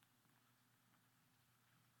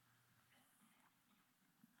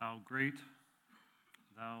How great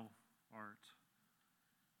thou art.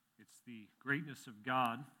 It's the greatness of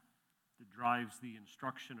God that drives the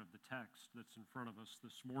instruction of the text that's in front of us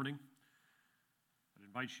this morning. I'd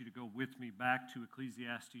invite you to go with me back to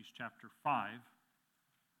Ecclesiastes chapter 5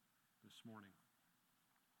 this morning.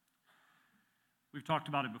 We've talked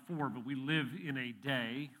about it before, but we live in a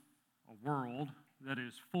day, a world, that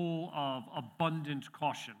is full of abundant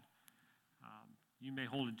caution. You may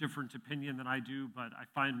hold a different opinion than I do, but I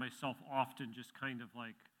find myself often just kind of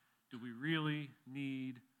like, do we really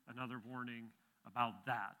need another warning about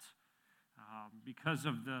that? Because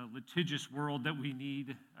of the litigious world that we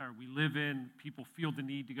live in, people feel the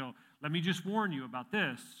need to go, let me just warn you about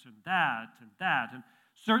this and that and that. And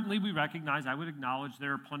certainly we recognize, I would acknowledge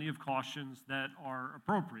there are plenty of cautions that are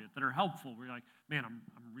appropriate, that are helpful. We're like, man, I'm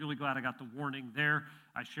really glad I got the warning there.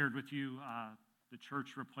 I shared with you the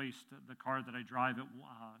church replaced the car that I drive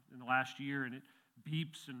in the last year, and it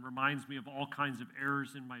beeps and reminds me of all kinds of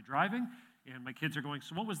errors in my driving. And my kids are going,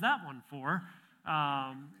 so what was that one for?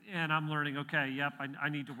 And I'm learning, okay, yep, I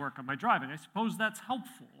need to work on my driving. I suppose that's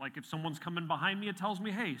helpful. Like if someone's coming behind me, it tells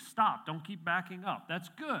me, hey, stop, don't keep backing up. That's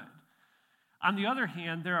good. On the other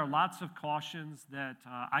hand, there are lots of cautions that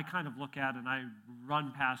I kind of look at and I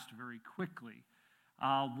run past very quickly.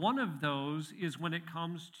 One of those is when it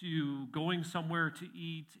comes to going somewhere to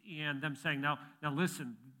eat and them saying, now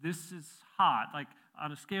listen, this is hot. Like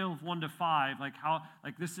on a scale of 1 to 5, like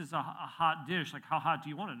this is a hot dish. Like how hot do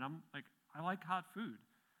you want it? And I'm like, I like hot food.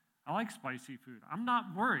 I like spicy food. I'm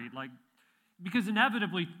not worried. Like because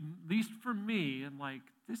inevitably, at least for me, I'm like,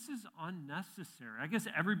 this is unnecessary. I guess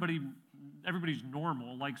everybody's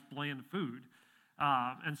normal likes bland food.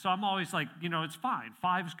 And so I'm always like, it's fine.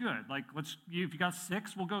 5's good. Like, if you got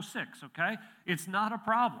 6, we'll go 6, okay? It's not a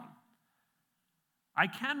problem. I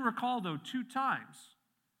can recall, though, 2 times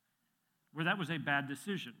where that was a bad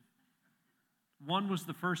decision. One was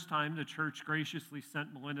the first time the church graciously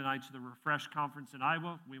sent Melinda and I to the Refresh conference in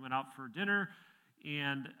Iowa. We went out for dinner,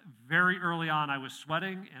 and very early on I was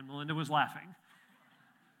sweating, and Melinda was laughing.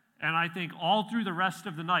 And I think all through the rest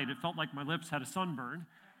of the night, it felt like my lips had a sunburn.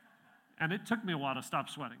 And it took me a while to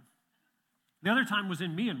stop sweating. The other time was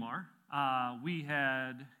in Myanmar. We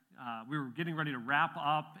were getting ready to wrap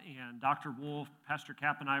up, and Dr. Wolf, Pastor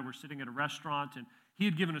Cap, and I were sitting at a restaurant, and he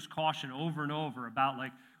had given us caution over and over about,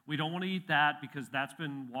 like, we don't want to eat that because that's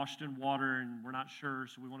been washed in water, and we're not sure,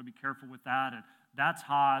 so we want to be careful with that, and that's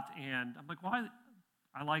hot. And I'm like, well,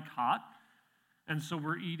 I like hot. And so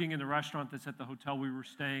we're eating in the restaurant that's at the hotel we were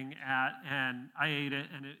staying at, and I ate it,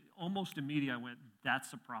 and almost immediately I went,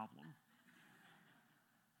 that's a problem.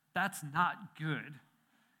 That's not good.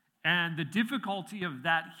 And the difficulty of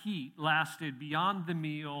that heat lasted beyond the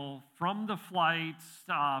meal, from the flights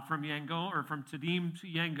from Yangon or from Tadim to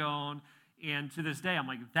Yangon, and to this day, I'm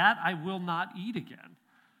like, that I will not eat again.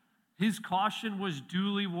 His caution was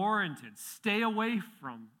duly warranted. Stay away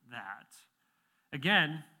from that.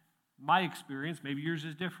 Again, my experience, maybe yours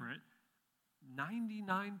is different,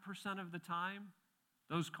 99% of the time,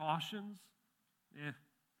 those cautions,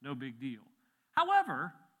 no big deal.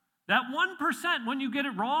 However, that 1% when you get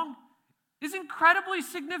it wrong is incredibly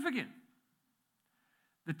significant.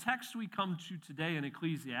 The text we come to today in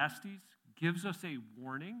Ecclesiastes gives us a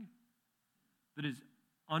warning that is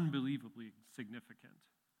unbelievably significant.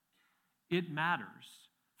 It matters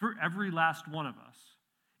for every last one of us.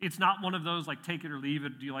 It's not one of those like take it or leave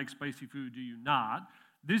it, do you like spicy food, do you not?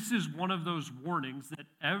 This is one of those warnings that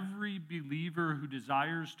every believer who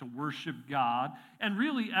desires to worship God, and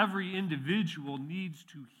really every individual, needs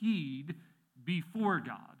to heed before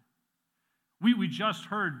God. We just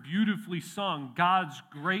heard beautifully sung God's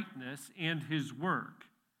greatness and his work.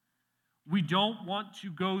 We don't want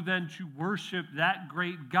to go then to worship that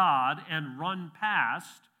great God and run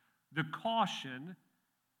past the caution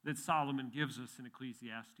that Solomon gives us in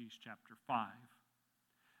Ecclesiastes chapter 5.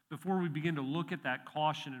 Before we begin to look at that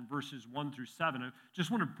caution in verses 1 through 7, I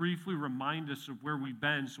just want to briefly remind us of where we've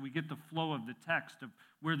been so we get the flow of the text of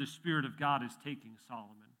where the Spirit of God is taking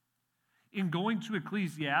Solomon. In going to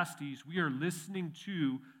Ecclesiastes, we are listening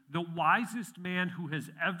to the wisest man who has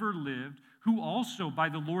ever lived, who also, by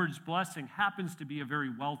the Lord's blessing, happens to be a very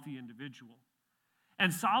wealthy individual.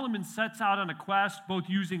 And Solomon sets out on a quest, both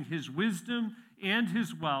using his wisdom and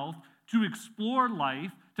his wealth, to explore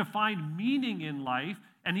life, to find meaning in life,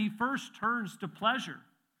 and he first turns to pleasure.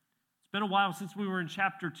 It's been a while since we were in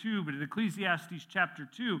chapter 2, but in Ecclesiastes chapter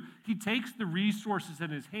 2, he takes the resources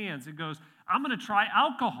in his hands and goes, I'm going to try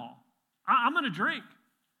alcohol. I'm going to drink.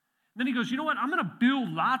 And then he goes, you know what? I'm going to build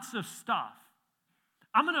lots of stuff.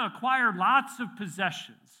 I'm going to acquire lots of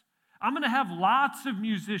possessions. I'm going to have lots of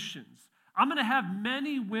musicians. I'm going to have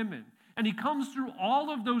many women. And he comes through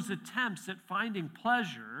all of those attempts at finding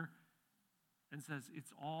pleasure and says,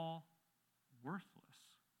 it's all worthless.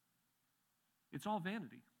 It's all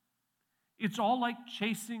vanity. It's all like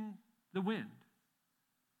chasing the wind.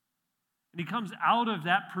 And he comes out of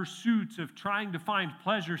that pursuit of trying to find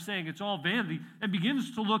pleasure, saying it's all vanity, and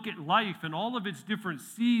begins to look at life and all of its different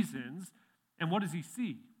seasons. And what does he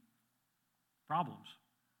see? Problems.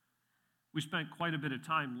 We spent quite a bit of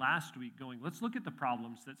time last week going, let's look at the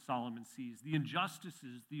problems that Solomon sees, the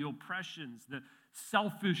injustices, the oppressions, the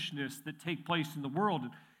selfishness that take place in the world.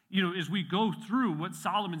 And, as we go through what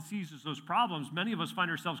Solomon sees as those problems, many of us find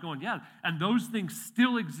ourselves going, yeah, and those things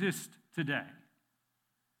still exist today.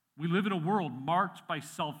 We live in a world marked by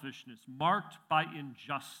selfishness, marked by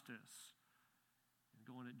injustice. And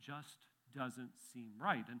going, it just doesn't seem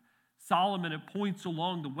right. And Solomon, at points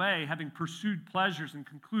along the way, having pursued pleasures and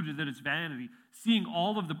concluded that it's vanity, seeing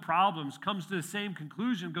all of the problems, comes to the same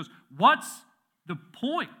conclusion and goes, what's the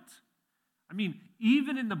point? I mean,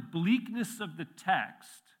 even in the bleakness of the text,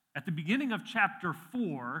 at the beginning of chapter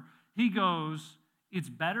 4, he goes, it's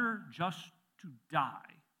better just to die.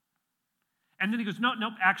 And then he goes, no,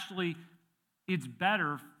 actually, it's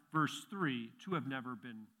better, verse 3, to have never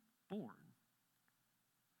been born.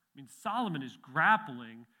 I mean, Solomon is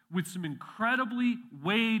grappling with some incredibly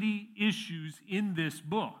weighty issues in this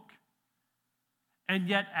book. And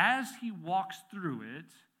yet, as he walks through it,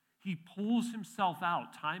 he pulls himself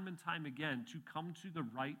out time and time again to come to the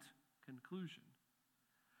right conclusion.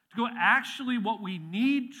 To go, actually, what we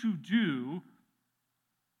need to do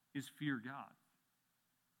is fear God,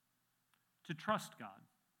 to trust God,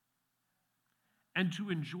 and to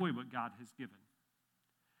enjoy what God has given.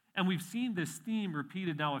 And we've seen this theme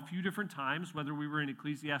repeated now a few different times, whether we were in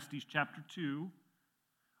Ecclesiastes chapter 2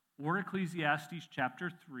 or Ecclesiastes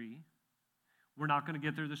chapter 3. We're not going to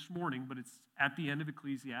get there this morning, but it's at the end of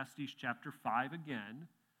Ecclesiastes chapter 5 again,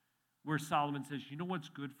 where Solomon says, you know what's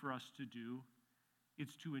good for us to do?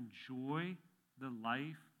 It's to enjoy the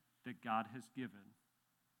life that God has given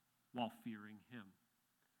while fearing Him.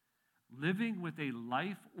 Living with a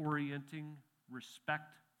life-orienting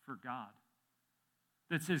respect for God.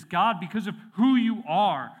 That says, God, because of who you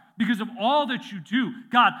are, because of all that you do,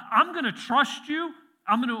 God, I'm going to trust you,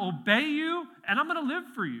 I'm going to obey you, and I'm going to live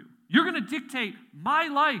for you. You're going to dictate my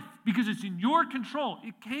life because it's in your control.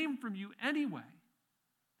 It came from you anyway.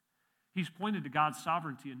 He's pointed to God's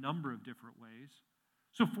sovereignty a number of different ways.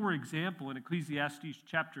 So, for example, in Ecclesiastes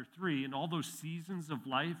chapter 3, in all those seasons of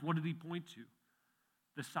life, what did he point to?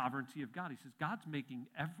 The sovereignty of God. He says, God's making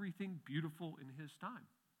everything beautiful in His time.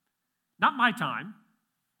 Not my time,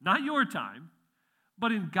 not your time,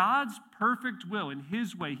 but in God's perfect will, in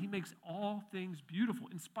His way, He makes all things beautiful,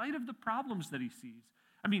 in spite of the problems that He sees.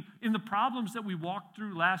 I mean, in the problems that we walked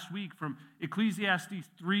through last week from Ecclesiastes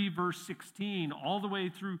 3, verse 16, all the way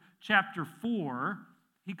through chapter 4,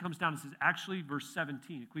 he comes down and says, actually, verse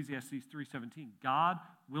 17, Ecclesiastes 3:17, God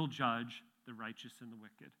will judge the righteous and the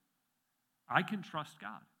wicked. I can trust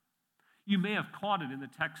God. You may have caught it in the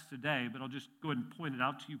text today, but I'll just go ahead and point it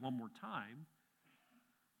out to you one more time.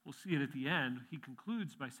 We'll see it at the end. He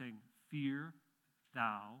concludes by saying, fear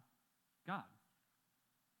thou God.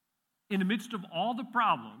 In the midst of all the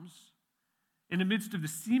problems, in the midst of the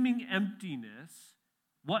seeming emptiness,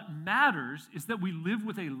 what matters is that we live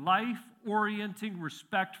with a life-orienting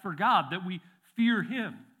respect for God, that we fear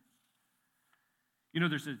Him.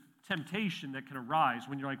 There's a temptation that can arise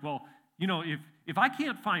when you're like, well, if I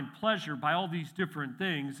can't find pleasure by all these different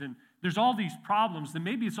things and there's all these problems, then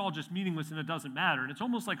maybe it's all just meaningless and it doesn't matter. And it's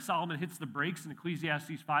almost like Solomon hits the brakes in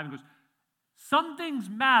Ecclesiastes 5 and goes, some things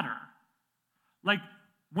matter. Like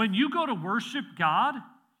when you go to worship God,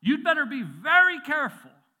 you'd better be very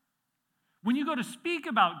careful. When you go to speak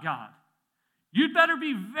about God, you'd better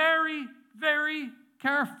be very, very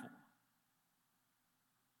careful.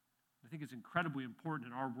 I think it's incredibly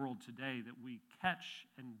important in our world today that we catch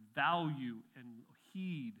and value and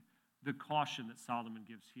heed the caution that Solomon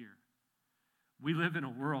gives here. We live in a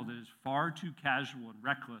world that is far too casual and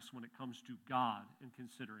reckless when it comes to God and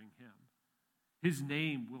considering Him. His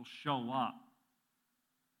name will show up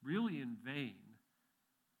really in vain,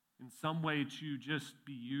 in some way to just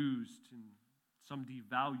be used in some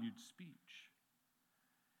devalued speech.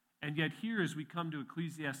 And yet here, as we come to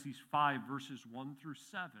Ecclesiastes 5, verses 1 through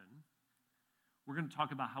 7, we're going to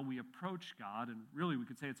talk about how we approach God, and really we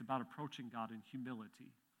could say it's about approaching God in humility.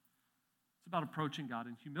 It's about approaching God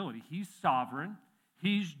in humility. He's sovereign.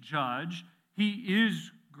 He's judge. He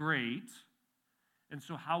is great. And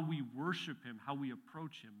so how we worship Him, how we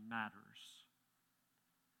approach Him matters.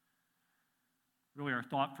 Really, our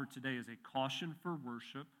thought for today is a caution for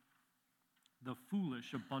worship the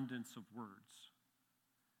foolish abundance of words.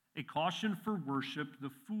 A caution for worship,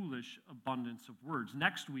 the foolish abundance of words.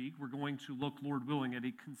 Next week, we're going to look, Lord willing, at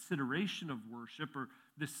a consideration of worship, or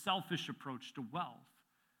the selfish approach to wealth.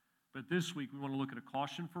 But this week, we want to look at a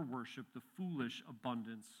caution for worship, the foolish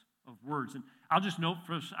abundance of words. And I'll just note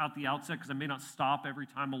for us at the outset, because I may not stop every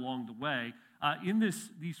time along the way, in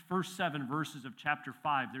these first 7 verses of chapter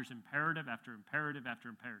 5, there's imperative after imperative after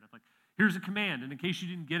imperative. Like, here's a command, and in case you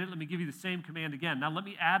didn't get it, let me give you the same command again. Now let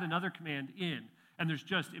me add another command in. And there's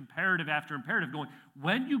just imperative after imperative going,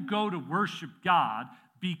 when you go to worship God,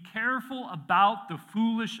 be careful about the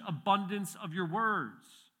foolish abundance of your words.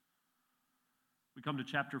 We come to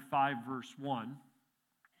chapter 5, verse 1.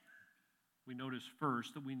 We notice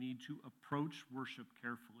first that we need to approach worship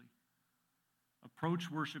carefully.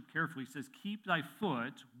 Approach worship carefully. He says, keep thy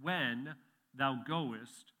foot when thou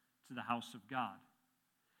goest to the house of God.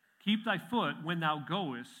 Keep thy foot when thou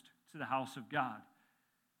goest to the house of God.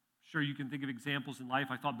 Sure, you can think of examples in life.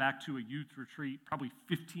 I thought back to a youth retreat probably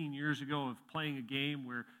 15 years ago of playing a game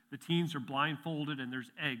where the teens are blindfolded and there's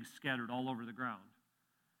eggs scattered all over the ground.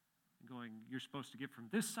 And going, you're supposed to get from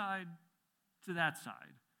this side to that side.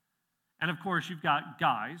 And of course, you've got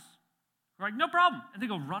guys who are like, no problem. And they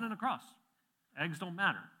go running across. Eggs don't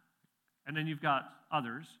matter. And then you've got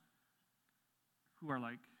others who are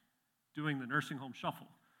like doing the nursing home shuffle,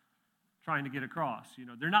 trying to get across. You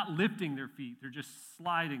know, they're not lifting their feet, they're just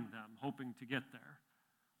sliding them, hoping to get there.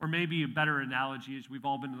 Or maybe a better analogy is we've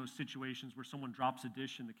all been in those situations where someone drops a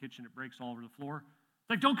dish in the kitchen, it breaks all over the floor. It's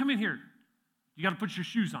like, don't come in here. You got to put your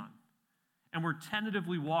shoes on. And we're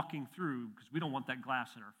tentatively walking through because we don't want that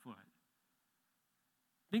glass in our foot.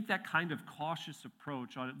 I think that kind of cautious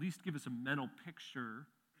approach ought to at least give us a mental picture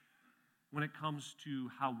when it comes to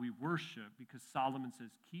how we worship, because Solomon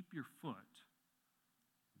says, keep your foot,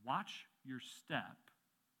 watch your step,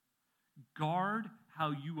 guard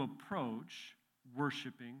how you approach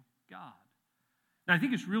worshiping God. And I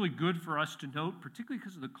think it's really good for us to note, particularly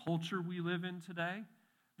because of the culture we live in today,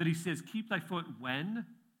 that he says, keep thy foot when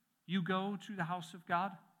you go to the house of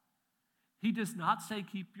God. He does not say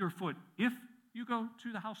keep your foot if you go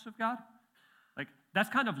to the house of God. Like, that's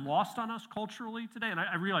kind of lost on us culturally today, and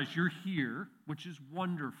I realize you're here, which is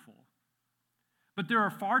wonderful. But there are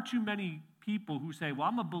far too many people who say, well,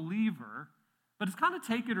 I'm a believer, but it's kind of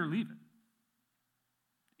take it or leave it.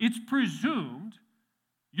 It's presumed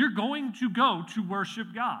you're going to go to worship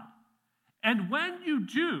God. And when you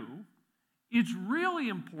do, it's really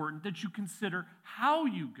important that you consider how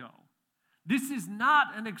you go. This is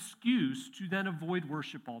not an excuse to then avoid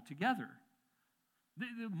worship altogether.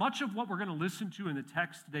 Much of what we're going to listen to in the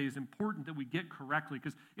text today is important that we get correctly,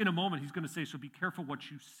 because in a moment he's going to say, so be careful what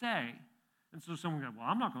you say. And so someone goes, well,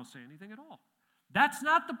 I'm not going to say anything at all. That's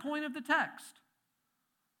not the point of the text.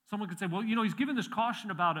 Someone could say, well, you know, he's given this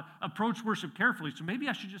caution about approach worship carefully, so maybe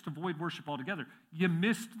I should just avoid worship altogether. You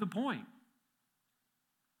missed the point.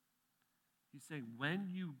 He's saying, when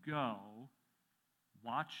you go,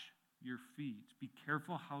 watch your feet. Be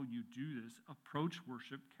careful how you do this. Approach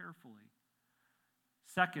worship carefully.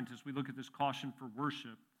 Second, as we look at this caution for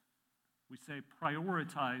worship, we say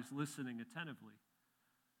prioritize listening attentively.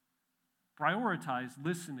 Prioritize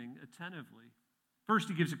listening attentively. First,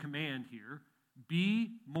 he gives a command here. Be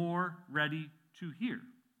more ready to hear.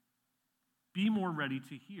 Be more ready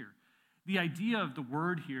to hear. The idea of the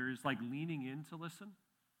word here is like leaning in to listen,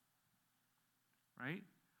 right?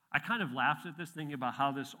 I kind of laughed at this, thinking about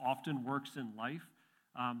how this often works in life.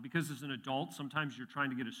 Because as an adult, sometimes you're trying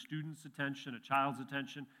to get a student's attention, a child's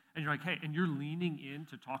attention, and you're like, hey, and you're leaning in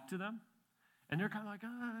to talk to them. And they're kind of like,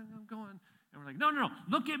 I'm going. And we're like, no,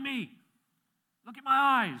 look at me. Look at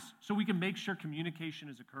my eyes, so we can make sure communication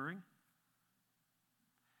is occurring.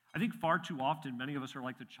 I think far too often, many of us are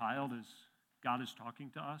like the child as God is talking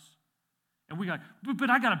to us. And we go, but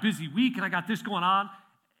I got a busy week, and I got this going on,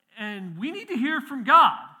 and we need to hear from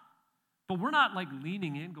God. But we're not like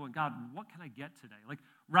leaning in going, God, what can I get today? Like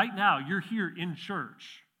right now, you're here in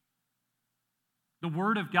church. The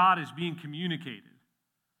word of God is being communicated.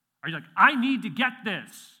 Are you like, I need to get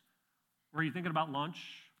this? Or are you thinking about lunch,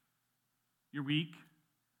 your week,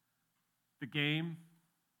 the game,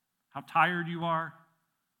 how tired you are?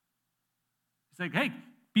 It's like, hey,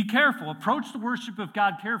 be careful. Approach the worship of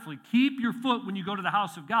God carefully. Keep your foot when you go to the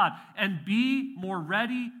house of God, and be more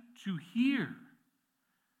ready to hear.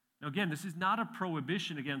 Now, again, this is not a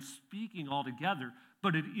prohibition against speaking altogether,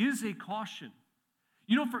 but it is a caution.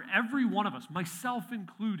 You know, for every one of us, myself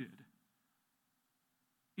included,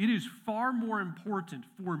 it is far more important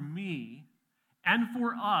for me and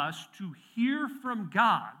for us to hear from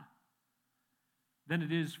God than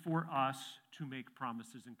it is for us to make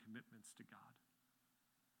promises and commitments to God.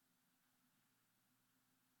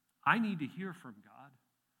 I need to hear from God.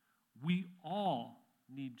 We all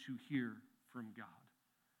need to hear from God.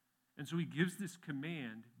 And so he gives this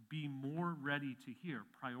command, be more ready to hear.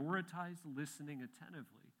 Prioritize listening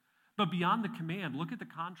attentively. But beyond the command, look at the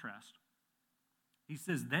contrast. He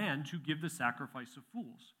says, then to give the sacrifice of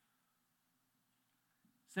fools.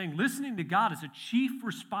 Saying listening to God is a chief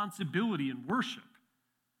responsibility in worship.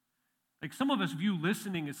 Like some of us view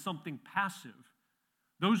listening as something passive.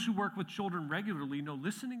 Those who work with children regularly know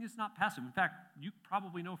listening is not passive. In fact, you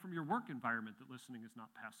probably know from your work environment that listening is not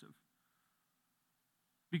passive.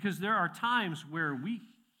 Because there are times where we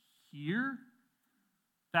hear,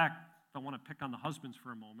 in fact, I want to pick on the husbands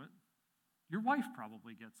for a moment. Your wife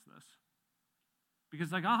probably gets this.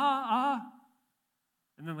 Because like, and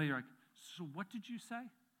then later you're like, so what did you say?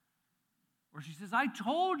 Or she says, I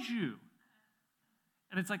told you.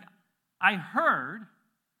 And it's like, I heard,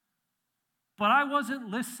 but I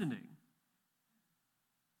wasn't listening.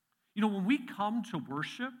 You know, when we come to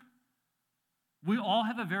worship, we all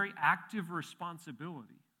have a very active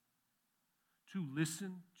responsibility to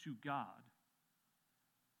listen to God.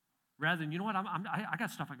 Rather than, you know what, I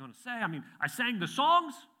got stuff I'm going to say. I mean, I sang the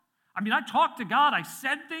songs. I mean, I talked to God. I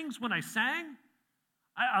said things when I sang.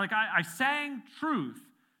 I sang truth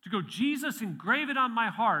to go, Jesus, engrave it on my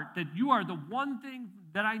heart that you are the one thing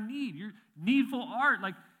that I need. Your needful art.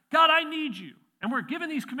 Like, God, I need you. And we're given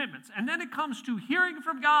these commitments. And then it comes to hearing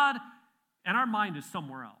from God, and our mind is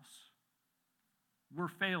somewhere else. We're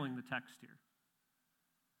failing the text here.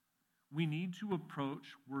 We need to approach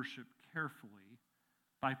worship carefully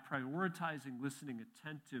by prioritizing listening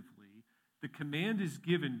attentively. The command is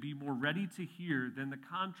given, be more ready to hear, than the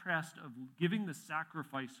contrast of giving the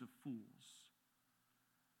sacrifice of fools.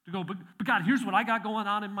 To go, but God, here's what I got going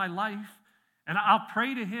on in my life, and I'll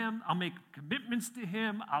pray to him, I'll make commitments to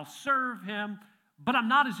him, I'll serve him, but I'm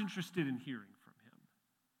not as interested in hearing from him.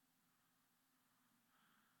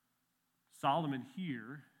 Solomon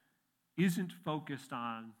here isn't focused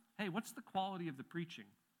on, hey, what's the quality of the preaching?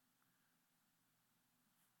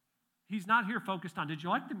 He's not here focused on, did you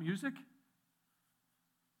like the music?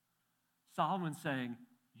 Solomon's saying,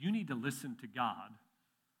 you need to listen to God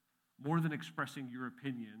more than expressing your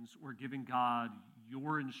opinions or giving God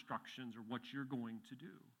your instructions or what you're going to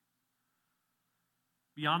do.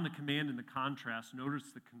 Beyond the command and the contrast, notice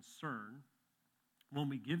the concern. When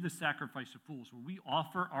we give the sacrifice of fools, when we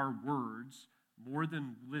offer our words more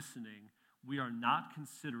than listening, we are not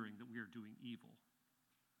considering that we are doing evil.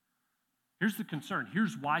 Here's the concern.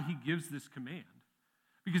 Here's why he gives this command.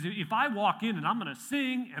 Because if I walk in and I'm going to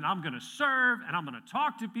sing and I'm going to serve and I'm going to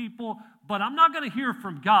talk to people, but I'm not going to hear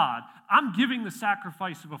from God, I'm giving the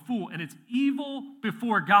sacrifice of a fool, and it's evil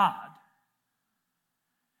before God.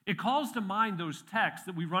 It calls to mind those texts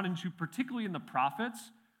that we run into, particularly in the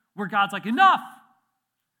prophets, where God's like, enough!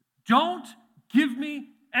 Don't give me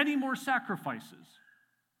any more sacrifices.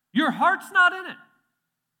 Your heart's not in it.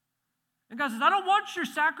 And God says, I don't want your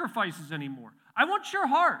sacrifices anymore. I want your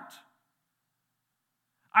heart.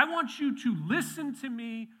 I want you to listen to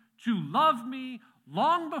me, to love me,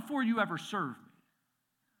 long before you ever serve me.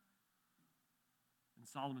 And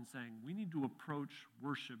Solomon's saying we need to approach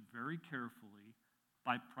worship very carefully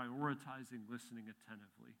by prioritizing listening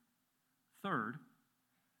attentively. Third,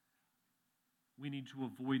 we need to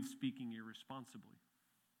avoid speaking irresponsibly.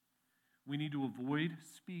 We need to avoid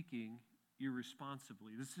speaking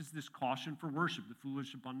irresponsibly. This is this caution for worship, the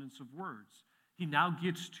foolish abundance of words. He now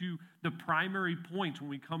gets to the primary point when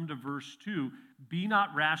we come to verse 2. Be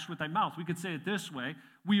not rash with thy mouth. We could say it this way.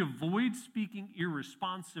 We avoid speaking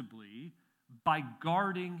irresponsibly by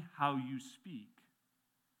guarding how you speak.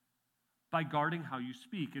 By guarding how you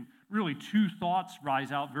speak. And really, two thoughts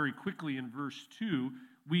rise out very quickly in verse 2.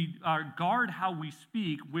 We guard how we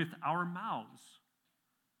speak with our mouths.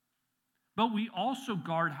 But we also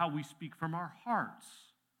guard how we speak from our hearts.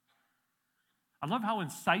 I love how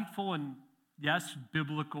insightful and, yes,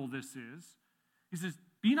 biblical this is. He says,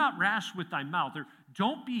 be not rash with thy mouth, or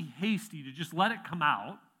don't be hasty to just let it come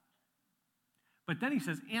out. But then he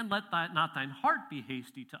says, and let not thine heart be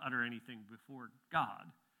hasty to utter anything before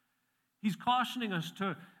God. He's cautioning us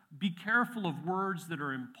to be careful of words that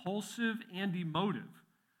are impulsive and emotive,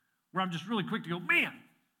 where I'm just really quick to go, man,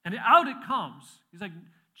 and out it comes. He's like,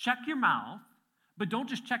 check your mouth, but don't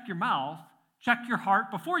just check your mouth, check your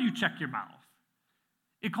heart before you check your mouth.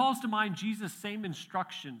 It calls to mind Jesus' same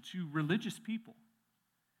instruction to religious people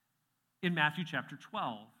in Matthew chapter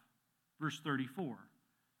 12, verse 34.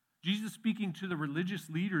 Jesus speaking to the religious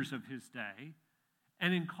leaders of his day,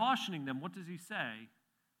 and in cautioning them, what does he say?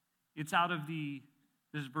 It's out of the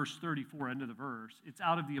This is verse 34, end of the verse. It's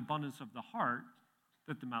out of the abundance of the heart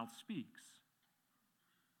that the mouth speaks.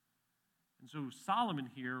 And so Solomon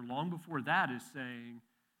here, long before that, is saying,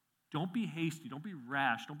 don't be hasty, don't be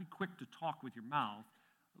rash, don't be quick to talk with your mouth,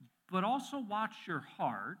 but also watch your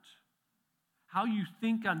heart, how you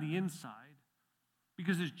think on the inside.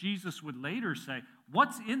 Because as Jesus would later say,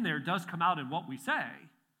 what's in there does come out in what we say,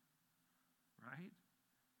 right?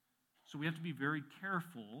 So we have to be very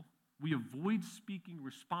careful. We avoid speaking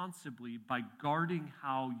responsibly by guarding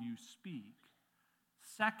how you speak.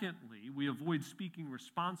 Secondly, we avoid speaking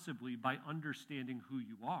responsibly by understanding who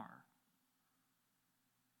you are.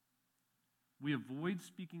 We avoid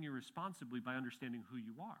speaking irresponsibly by understanding who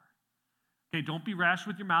you are. Okay, don't be rash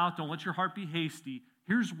with your mouth. Don't let your heart be hasty.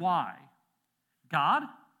 Here's why. God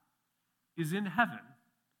is in heaven,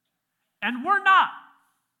 and we're not.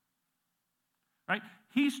 Right?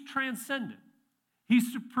 He's transcendent.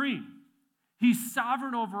 He's supreme. He's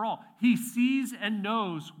sovereign over all. He sees and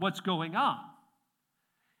knows what's going on.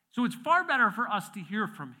 So it's far better for us to hear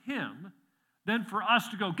from him than for us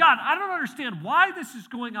to go, God, I don't understand why this is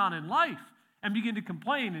going on in life, and begin to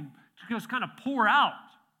complain and just kind of pour out.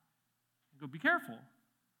 Go, be careful.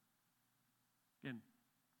 Again,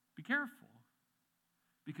 be careful.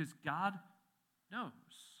 Because God knows.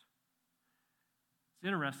 It's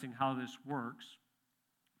interesting how this works.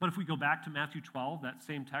 But if we go back to Matthew 12, that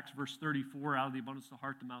same text, verse 34, out of the abundance of the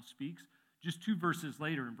heart the mouth speaks, just 2 verses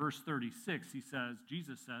later, in verse 36,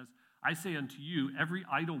 Jesus says, I say unto you, every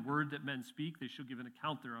idle word that men speak, they shall give an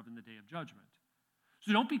account thereof in the day of judgment.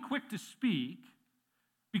 So don't be quick to speak,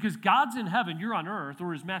 because God's in heaven, you're on earth,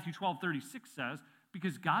 or as Matthew 12:36 says,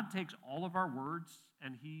 because God takes all of our words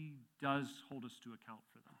and he does hold us to account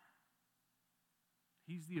for them.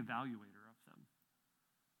 He's the evaluator of them.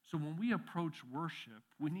 So when we approach worship,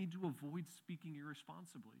 we need to avoid speaking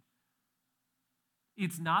irresponsibly.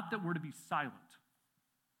 It's not that we're to be silent.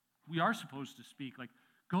 We are supposed to speak. Like,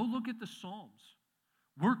 go look at the Psalms.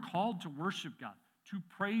 We're called to worship God, to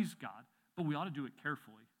praise God, but we ought to do it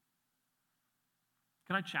carefully.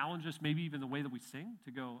 Can I challenge us, maybe even the way that we sing,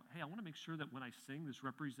 to go, hey, I want to make sure that when I sing, this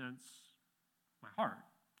represents my heart.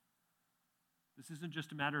 This isn't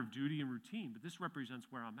just a matter of duty and routine, but this represents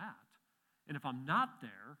where I'm at. And if I'm not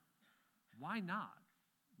there, why not?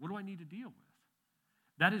 What do I need to deal with?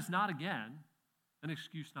 That is not, again, an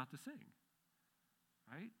excuse not to sing,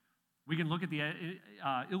 right? We can look at the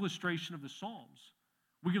illustration of the Psalms.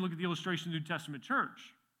 We can look at the illustration of the New Testament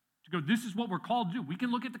church to go, this is what we're called to do. We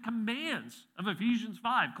can look at the commands of Ephesians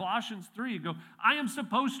 5, Colossians 3, and go, I am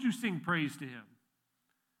supposed to sing praise to him.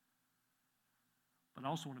 But I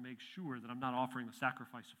also want to make sure that I'm not offering the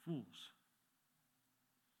sacrifice of fools,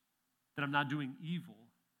 that I'm not doing evil,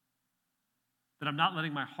 that I'm not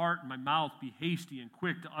letting my heart and my mouth be hasty and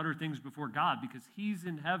quick to utter things before God, because he's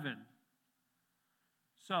in heaven.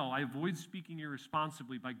 So I avoid speaking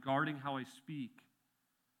irresponsibly by guarding how I speak,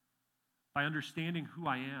 by understanding who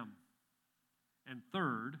I am, and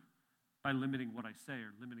third, by limiting what I say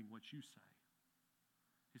or limiting what you say.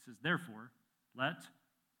 He says, therefore, let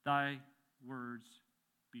thy words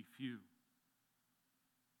be few.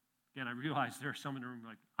 Again, I realize there are some in the room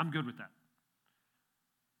like, I'm good with that.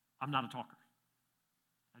 I'm not a talker.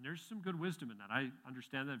 And there's some good wisdom in that. I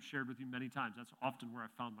understand that. I've shared with you many times. That's often where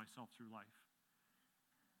I've found myself through life.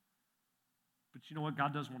 But you know what?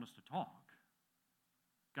 God does want us to talk.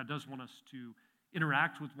 God does want us to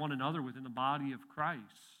interact with one another within the body of Christ.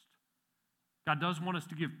 God does want us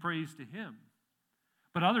to give praise to him.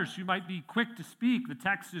 But others who might be quick to speak, the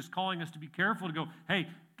text is calling us to be careful, to go, hey,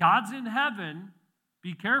 God's in heaven.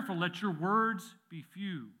 Be careful. Let your words be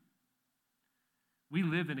few. We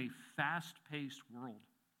live in a fast-paced world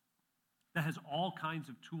that has all kinds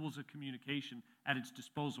of tools of communication at its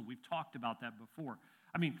disposal. We've talked about that before.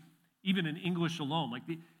 I mean, even in English alone, like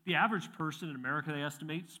the average person in America, they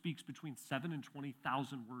estimate, speaks between 7,000 and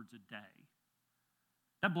 20,000 words a day.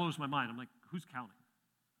 That blows my mind. I'm like, who's counting?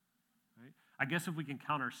 Right? I guess if we can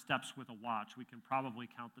count our steps with a watch, we can probably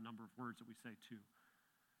count the number of words that we say too.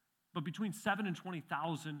 But between 7,000 and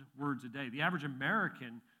 20,000 words a day, the average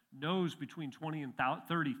American knows between 20 and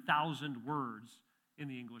 30,000 words in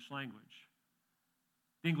the English language.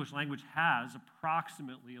 The English language has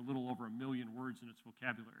approximately a little over 1 million words in its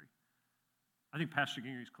vocabulary. I think Pastor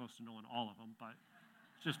Gingrey's close to knowing all of them, but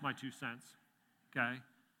it's just my 2 cents, okay?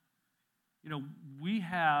 You know, we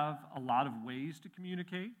have a lot of ways to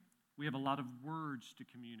communicate. We have a lot of words to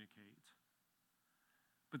communicate.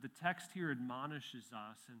 But the text here admonishes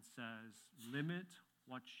us and says, limit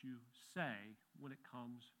what you say when it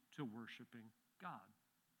comes to worshiping God.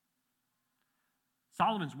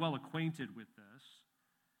 Solomon's well acquainted with this.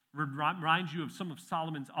 reminds you of some of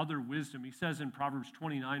Solomon's other wisdom. He says in Proverbs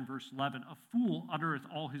 29, verse 11, "A fool uttereth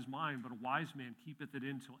all his mind, but a wise man keepeth it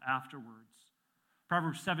in till afterwards."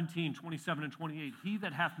 Proverbs 17, 27 and 28, "He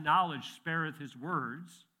that hath knowledge spareth his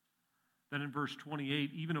words." Then in verse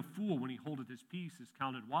 28, "Even a fool, when he holdeth his peace, is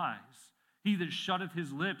counted wise. He that shutteth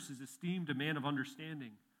his lips is esteemed a man of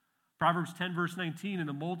understanding." Proverbs 10, verse 19, "In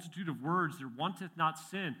the multitude of words there wanteth not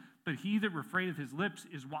sin, but he that refraineth his lips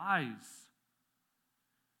is wise."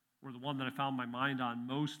 Or the one that I found my mind on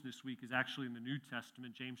most this week is actually in the New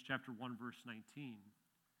Testament, James chapter 1, verse 19.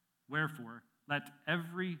 "Wherefore,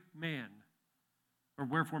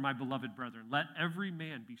 wherefore, my beloved brethren, let every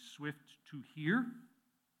man be swift to hear,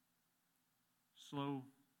 slow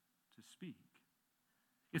to speak."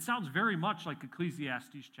 It sounds very much like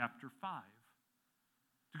Ecclesiastes chapter 5.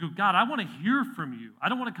 To go, "God, I want to hear from you. I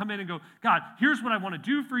don't want to come in and go, 'God, here's what I want to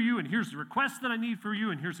do for you, and here's the requests that I need for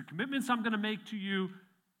you, and here's the commitments I'm going to make to you.'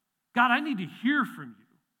 God, I need to hear from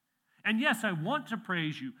you. And yes, I want to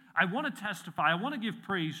praise you. I want to testify. I want to give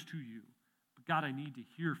praise to you. But God, I need to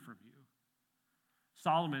hear from you."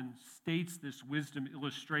 Solomon states this wisdom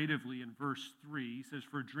illustratively in verse 3. He says,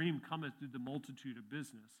 "For a dream cometh through the multitude of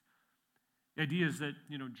business." The idea is that,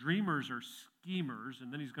 dreamers are schemers,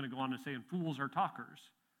 and then he's going to go on to say, and fools are talkers.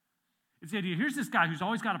 It's the idea, here's this guy who's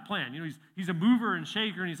always got a plan. He's a mover and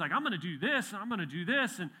shaker, and he's like, "I'm going to do this, and I'm going to do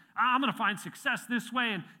this, and I'm going to find success this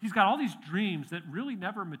way." And he's got all these dreams that really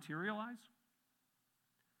never materialize.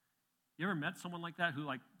 You ever met someone like that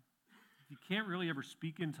who, you can't really ever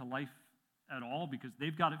speak into life at all because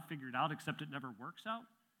they've got it figured out, except it never works out?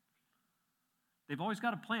 They've always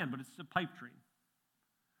got a plan, but it's a pipe dream.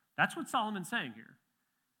 That's what Solomon's saying here.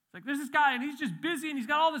 It's like, there's this guy, and he's just busy, and he's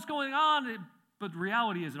got all this going on. But the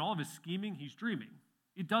reality is, in all of his scheming, he's dreaming.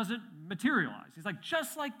 It doesn't materialize. He's like,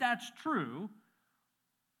 just like that's true,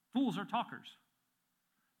 fools are talkers.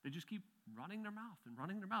 They just keep running their mouth and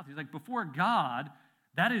running their mouth. He's like, before God,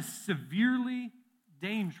 that is severely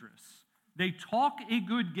dangerous. They talk a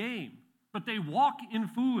good game, but they walk in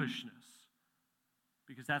foolishness.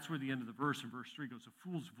 Because that's where the end of the verse in verse 3 goes. "A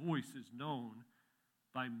fool's voice is known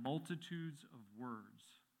by multitudes of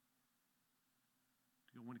words."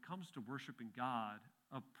 When it comes to worshiping God,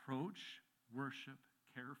 approach worship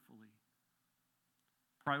carefully.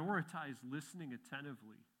 Prioritize listening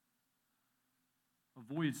attentively.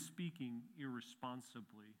 Avoid speaking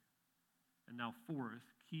irresponsibly. And now,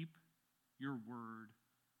 fourth, keep your word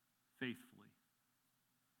faithfully.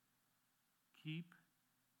 Keep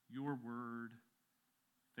your word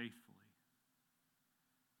faithfully.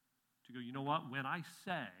 To go, you know what? When I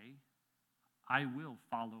say, I will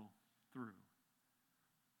follow through.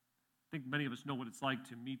 I think many of us know what it's like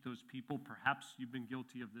to meet those people. Perhaps you've been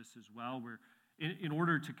guilty of this as well, where in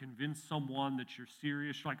order to convince someone that you're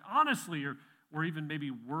serious, you're like, honestly, or even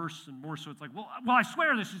maybe worse and more so, it's like, well, I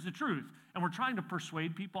swear this is the truth. And we're trying to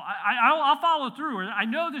persuade people, I'll follow through, or I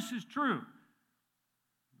know this is true.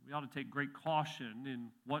 We ought to take great caution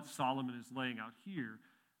in what Solomon is laying out here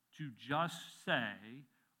to just say,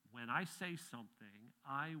 when I say something,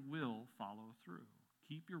 I will follow through.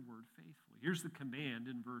 Keep your word faithfully. Here's the command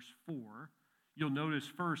in verse 4. You'll notice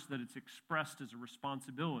first that it's expressed as a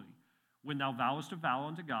responsibility. "When thou vowest a vow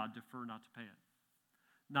unto God, defer not to pay it."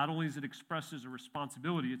 Not only is it expressed as a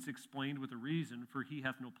responsibility, it's explained with a reason, "For he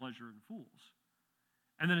hath no pleasure in fools."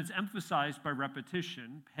 And then it's emphasized by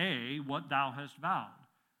repetition, "Pay what thou hast vowed."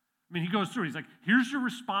 I mean, he goes through it. He's like, here's your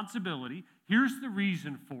responsibility. Here's the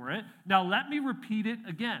reason for it. Now let me repeat it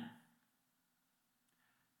again.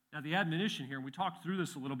 Now, the admonition here, and we talked through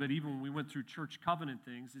this a little bit even when we went through church covenant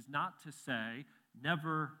things, is not to say,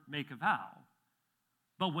 never make a vow.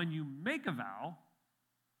 But when you make a vow,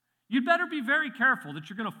 you'd better be very careful that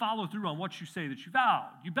you're going to follow through on what you say that you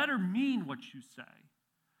vowed. You better mean what you say.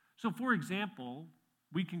 So, for example,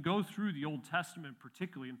 we can go through the Old Testament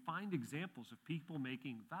particularly and find examples of people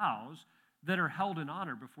making vows that are held in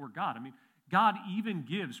honor before God. I mean, God even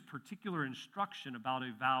gives particular instruction about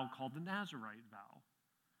a vow called the Nazirite vow.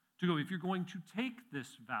 To go, if you're going to take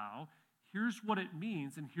this vow, here's what it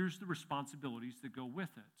means, and here's the responsibilities that go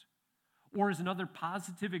with it. Or as another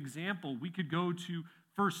positive example, we could go to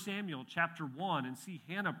 1 Samuel chapter 1 and see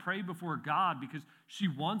Hannah pray before God because she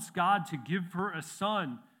wants God to give her a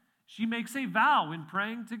son. She makes a vow in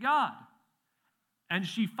praying to God, and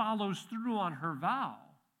she follows through on her vow.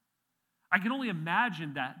 I can only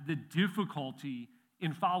imagine that the difficulty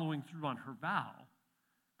in following through on her vow.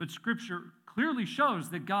 But Scripture clearly shows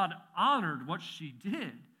that God honored what she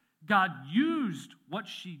did. God used what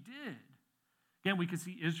she did. Again, we could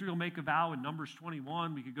see Israel make a vow in Numbers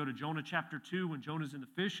 21. We could go to Jonah chapter 2 when Jonah's in the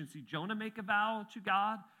fish and see Jonah make a vow to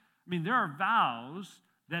God. I mean, there are vows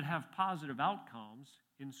that have positive outcomes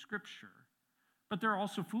in Scripture. But there are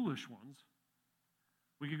also foolish ones.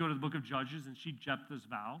 We could go to the book of Judges and see Jephthah's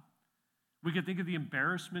vow. We could think of the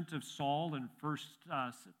embarrassment of Saul in 1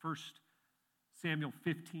 Samuel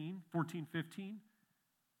 14, 15,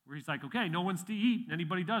 where he's like, okay, no one's to eat, and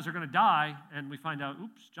anybody does, they're going to die. And we find out,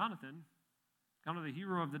 oops, Jonathan, kind of the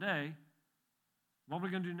hero of the day. What are we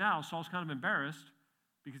going to do now? Saul's kind of embarrassed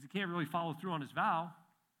because he can't really follow through on his vow.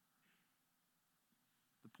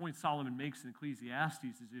 The point Solomon makes in Ecclesiastes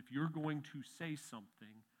is if you're going to say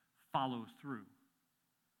something, follow through.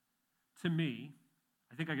 To me,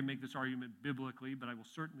 I think I can make this argument biblically, but I will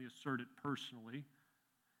certainly assert it personally.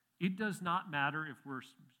 It does not matter if we're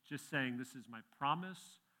just saying this is my promise,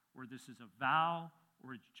 or this is a vow,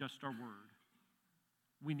 or it's just our word.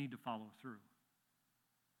 We need to follow through.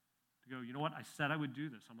 To go, you know what? I said I would do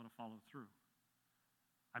this. I'm going to follow through.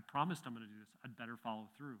 I promised I'm going to do this. I'd better follow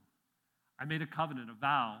through. I made a covenant, a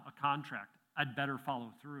vow, a contract. I'd better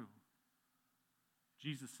follow through.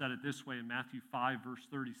 Jesus said it this way in Matthew 5, verse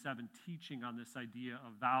 37, teaching on this idea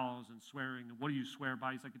of vows and swearing. And what do you swear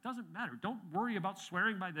by? He's like, it doesn't matter. Don't worry about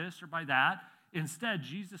swearing by this or by that. Instead,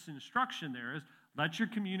 Jesus' instruction there is, let your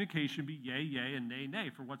communication be yea, yea, and nay, nay,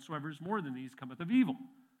 for whatsoever is more than these cometh of evil.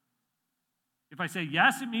 If I say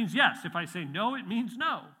yes, it means yes. If I say no, it means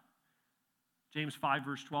no. James 5,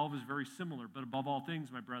 verse 12 is very similar. But above all things,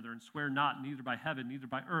 my brethren, swear not, neither by heaven, neither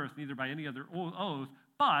by earth, neither by any other oath,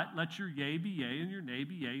 but let your yea be yea and your nay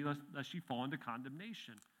be yea, lest ye fall into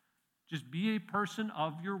condemnation. Just be a person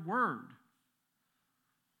of your word.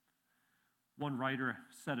 One writer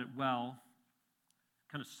said it well,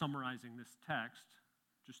 kind of summarizing this text,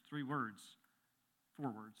 just 4 words.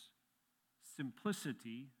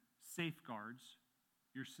 Simplicity safeguards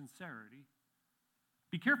your sincerity.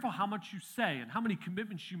 Be careful how much you say and how many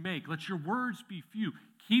commitments you make. Let your words be few.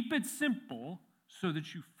 Keep it simple so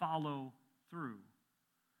that you follow through.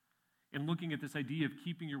 In looking at this idea of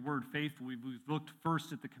keeping your word faithful, we've looked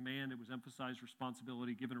first at the command. It was emphasized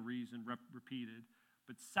responsibility, given a reason, repeated.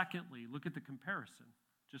 But secondly, look at the comparison.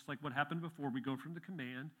 Just like what happened before, we go from the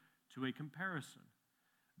command to a comparison.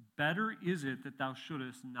 Better is it that thou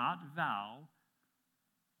shouldest not vow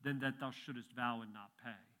than that thou shouldest vow and not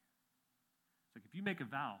pay. It's like if you make a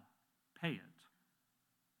vow, pay it.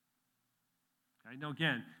 Okay? Now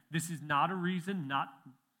again, this is not a reason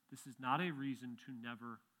to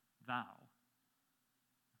never vow.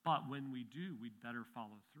 But when we do, we'd better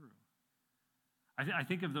follow through. I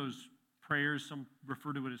think of those prayers, some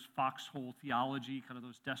refer to it as foxhole theology, kind of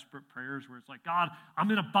those desperate prayers where it's like, God, I'm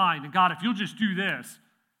in a bind, and God, if you'll just do this,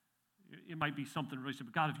 it might be something really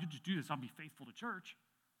simple. God, if you just do this, I'll be faithful to church.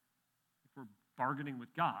 If we're bargaining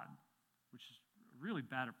with God, which is a really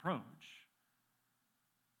bad approach.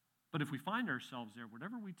 But if we find ourselves there,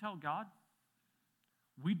 whatever we tell God,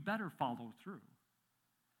 we'd better follow through.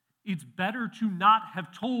 It's better to not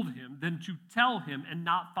have told him than to tell him and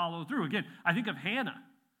not follow through. Again, I think of Hannah.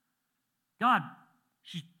 God,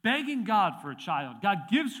 she's begging God for a child. God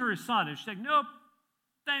gives her a son, and she's like, nope,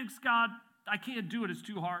 thanks, God. I can't do it. It's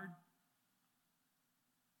too hard.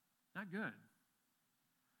 Not good.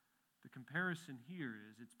 The comparison here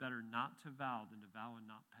is it's better not to vow than to vow and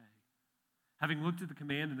not pay. Having looked at the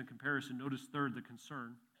command and the comparison, notice third, the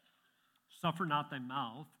concern. Suffer not thy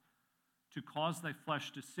mouth to cause thy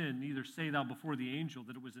flesh to sin, neither say thou before the angel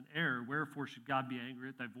that it was an error. Wherefore should God be angry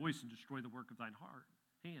at thy voice and destroy the work of thine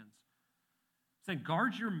hands? Saying,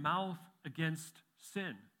 guard your mouth against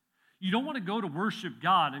sin. You don't want to go to worship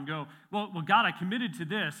God and go, well, God, I committed to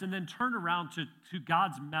this, and then turn around to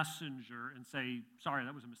God's messenger and say, sorry,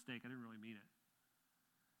 that was a mistake. I didn't really mean it.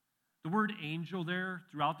 The word angel there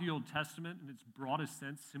throughout the Old Testament, in its broadest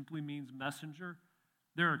sense, simply means messenger.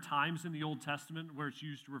 There are times in the Old Testament where it's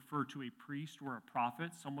used to refer to a priest or a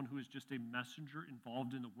prophet, someone who is just a messenger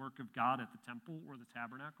involved in the work of God at the temple or the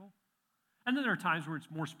tabernacle. And then there are times where it's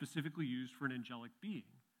more specifically used for an angelic being.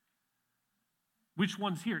 Which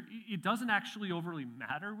one's here? It doesn't actually overly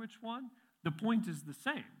matter which one. The point is the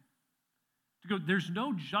same. To go, there's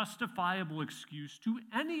no justifiable excuse to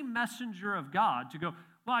any messenger of God to go,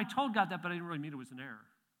 well, I told God that, but I didn't really mean it was an error.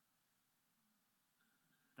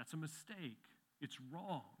 That's a mistake. It's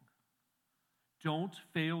wrong. Don't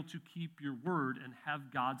fail to keep your word and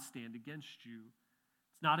have God stand against you.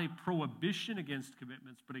 It's not a prohibition against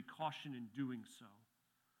commitments, but a caution in doing so.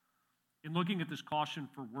 In looking at this caution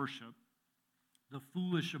for worship, the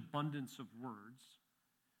foolish abundance of words,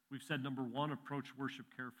 we've said, number 1, approach worship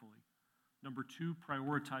carefully. Number 2,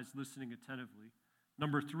 prioritize listening attentively.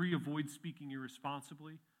 Number 3, avoid speaking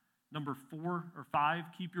irresponsibly. Number 4 or 5,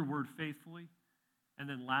 keep your word faithfully. And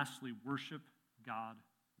then lastly, worship God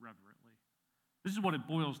reverently. This is what it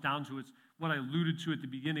boils down to. It's what I alluded to at the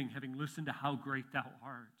beginning, having listened to how great thou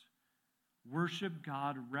art. Worship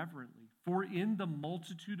God reverently. For in the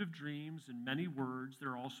multitude of dreams and many words, there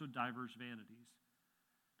are also diverse vanities.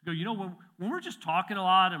 Go, when we're just talking a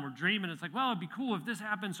lot and we're dreaming, it's like, well, it'd be cool if this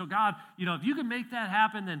happened. So God, if you can make that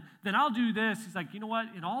happen, then I'll do this. He's like, you know what?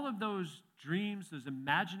 In all of those dreams, those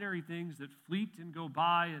imaginary things that fleet and go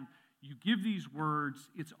by, and you give these words,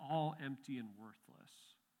 it's all empty and worthless.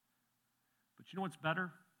 But you know what's better?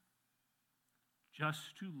 Just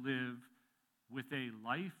to live with a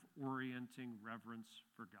life-orienting reverence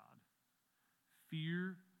for God.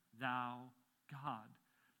 Fear thou God.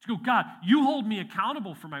 To go, God, you hold me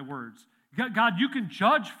accountable for my words. God, you can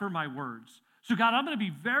judge for my words. So God, I'm going to be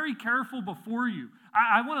very careful before you.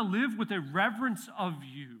 I want to live with a reverence of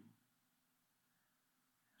you.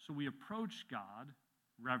 So we approach God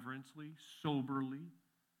reverently, soberly,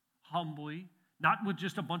 humbly, not with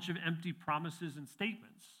just a bunch of empty promises and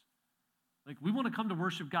statements. Like, we want to come to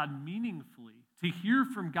worship God meaningfully, to hear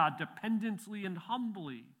from God dependently and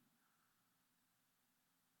humbly.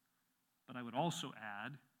 But I would also add,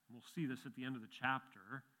 and we'll see this at the end of the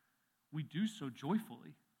chapter, we do so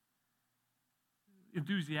joyfully,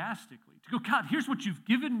 enthusiastically. To go, God, here's what you've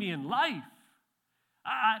given me in life.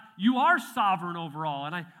 You are sovereign over all,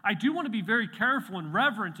 and I do want to be very careful and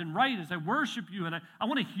reverent and right as I worship you, and I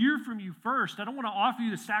want to hear from you first. I don't want to offer you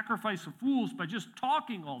the sacrifice of fools by just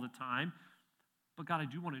talking all the time, but God, I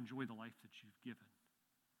do want to enjoy the life that you've given.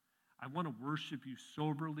 I want to worship you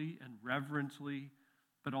soberly and reverently,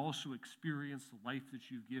 but also experience the life that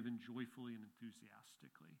you've given joyfully and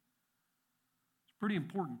enthusiastically. It's a pretty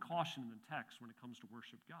important caution in the text when it comes to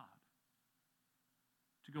worship God.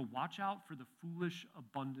 To go, watch out for the foolish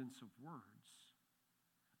abundance of words.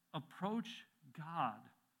 Approach God.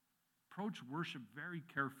 Approach worship very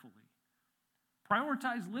carefully.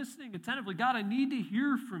 Prioritize listening attentively. God, I need to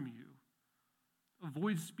hear from you.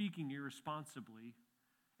 Avoid speaking irresponsibly.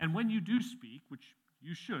 And when you do speak, which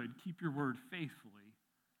you should, keep your word faithfully.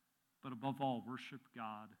 But above all, worship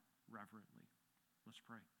God reverently. Let's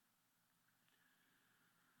pray.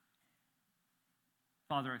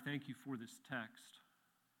 Father, I thank you for this text.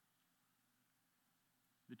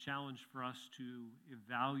 The challenge for us to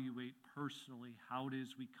evaluate personally how it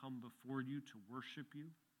is we come before you to worship you.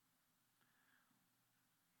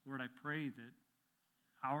 Lord, I pray that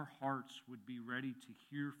our hearts would be ready to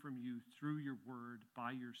hear from you through your word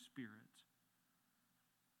by your Spirit,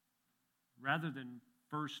 rather than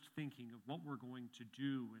first thinking of what we're going to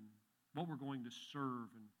do and what we're going to serve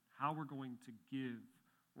and how we're going to give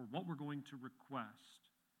or what we're going to request.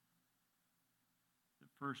 That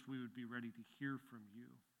first we would be ready to hear from you.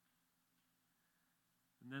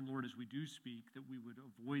 And then, Lord, as we do speak, that we would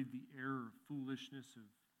avoid the error of foolishness of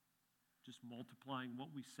just multiplying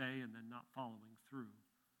what we say and then not following through.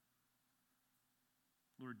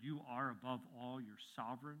 Lord, you are above all. You're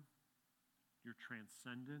sovereign. You're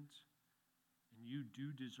transcendent. And you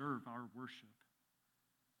do deserve our worship.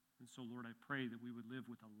 And so, Lord, I pray that we would live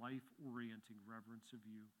with a life-orienting reverence of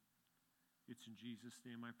you. It's in Jesus'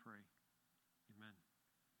 name I pray. Amen.